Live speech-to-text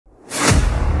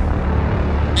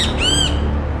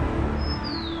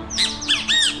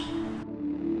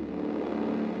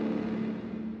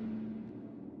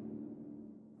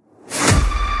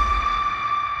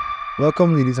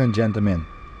Welcome, ladies and gentlemen,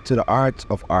 to the art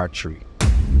of archery.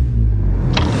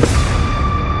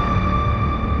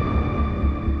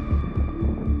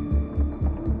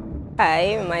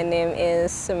 Hi, my name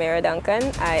is Samira Duncan.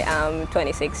 I am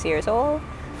 26 years old.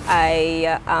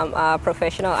 I am a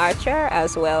professional archer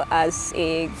as well as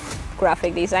a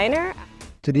graphic designer.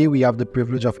 Today we have the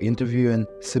privilege of interviewing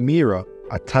Samira,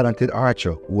 a talented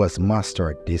archer who has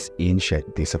mastered this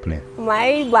ancient discipline.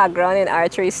 My background in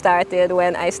archery started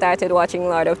when I started watching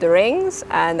Lord of the Rings,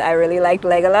 and I really liked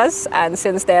Legolas, and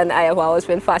since then I have always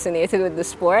been fascinated with the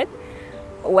sport.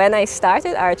 When I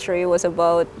started archery was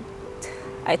about,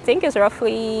 I think it's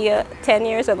roughly 10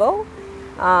 years ago,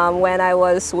 when I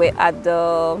was at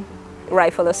the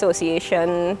Rifle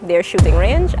Association, their shooting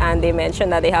range, and they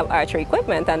mentioned that they have archery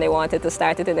equipment and they wanted to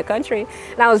start it in the country.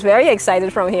 And I was very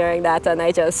excited from hearing that, and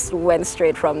I just went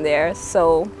straight from there.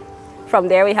 So from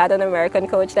there we had an American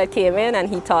coach that came in and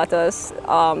he taught us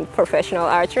professional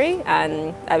archery,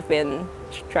 and I've been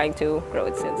trying to grow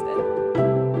it since then.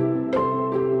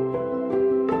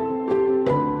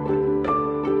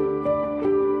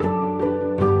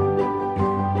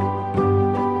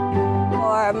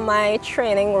 For my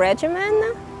training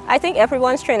regimen, I think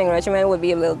everyone's training regimen would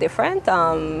be a little different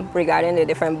regarding the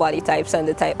different body types and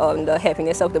the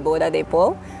heaviness of the bow that they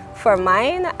pull. For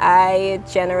mine, I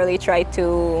generally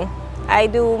I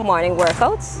do morning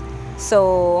workouts.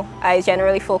 So I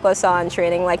generally focus on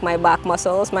training like my back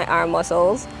muscles, my arm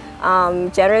muscles.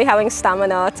 Generally having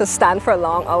stamina to stand for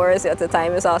long hours at a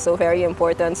time is also very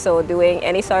important. So doing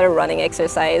any sort of running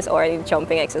exercise or any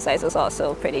jumping exercise is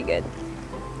also pretty good.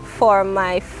 For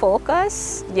my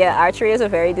focus, yeah, archery is a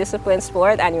very disciplined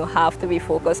sport and you have to be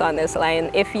focused on this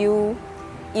line. If you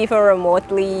even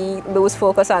remotely lose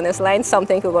focus on this line,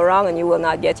 something could go wrong and you will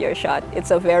not get your shot.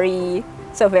 It's a very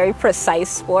precise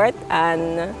sport,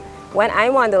 and when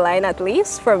I'm on the line, at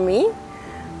least for me,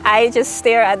 I just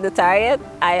stare at the target.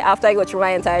 After I go through my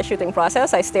entire shooting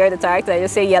process, I stare at the target and I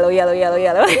just say yellow, yellow, yellow,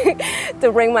 yellow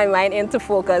to bring my mind into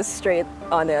focus straight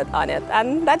on it.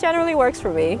 And that generally works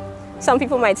for me. Some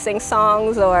people might sing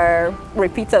songs or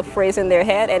repeat a phrase in their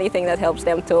head, anything that helps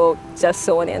them to just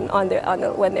zone in when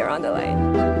they're on the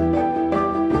line.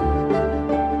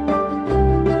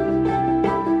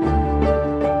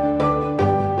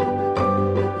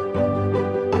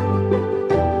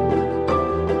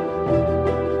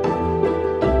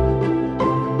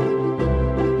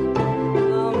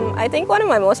 I think one of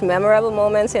my most memorable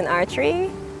moments in archery,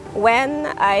 when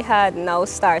I had now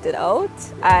started out,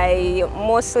 I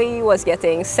mostly was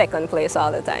getting second place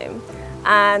all the time.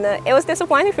 And it was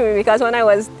disappointing for me because when I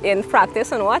was in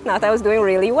practice and whatnot, I was doing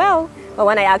really well. But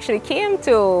when I actually came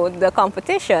to the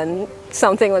competition,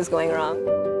 something was going wrong.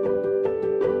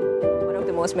 One of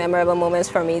the most memorable moments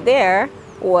for me there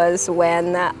was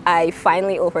when I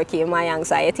finally overcame my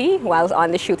anxiety while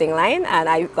on the shooting line and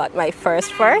I got my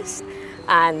first.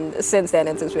 And since then,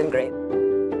 it's been great.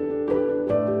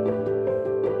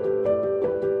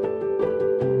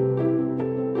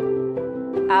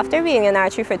 After being in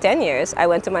archery for 10 years, I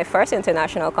went to my first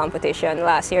international competition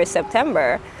last year,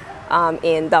 September,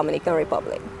 in Dominican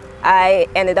Republic. I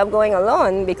ended up going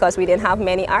alone because we didn't have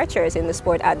many archers in the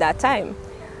sport at that time.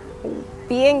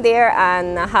 Being there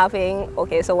and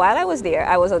so while I was there,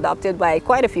 I was adopted by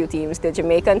quite a few teams, the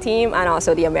Jamaican team and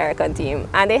also the American team.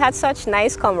 And they had such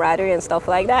nice camaraderie and stuff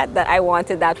like that, that I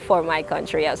wanted that for my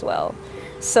country as well.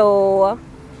 So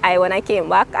when I came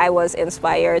back, I was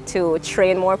inspired to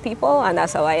train more people, and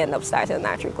that's how I ended up starting an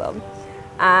archery club.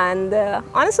 And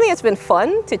honestly, it's been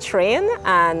fun to train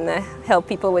and help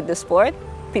people with the sport.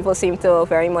 People seem to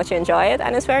very much enjoy it,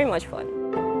 and it's very much fun.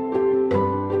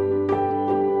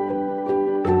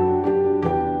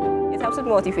 It helps with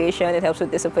motivation, it helps with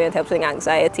discipline, it helps with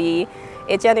anxiety.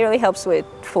 It generally helps with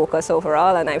focus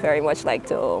overall, and I very much like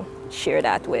to share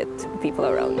that with people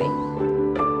around me.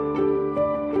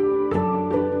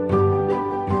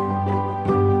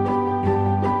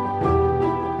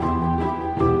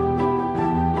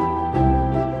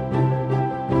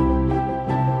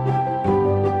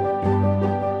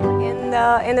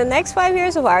 In the next 5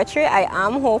 years of archery, I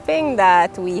am hoping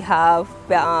that we have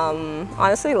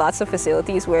honestly lots of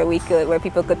facilities where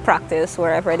people could practice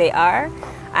wherever they are.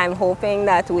 I'm hoping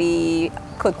that we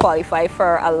could qualify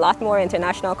for a lot more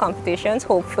international competitions,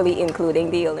 hopefully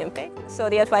including the Olympics. So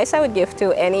the advice I would give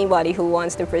to anybody who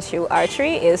wants to pursue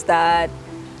archery is that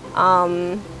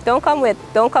don't come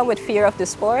with fear of the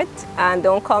sport, and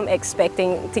don't come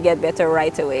expecting to get better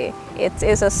right away. It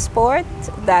is a sport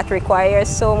that requires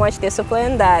so much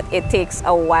discipline that it takes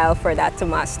a while for that to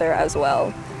master as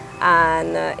well.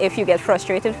 And if you get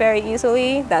frustrated very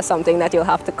easily, that's something that you'll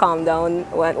have to calm down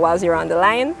whilst you're on the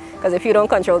line, because if you don't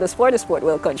control the sport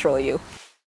will control you.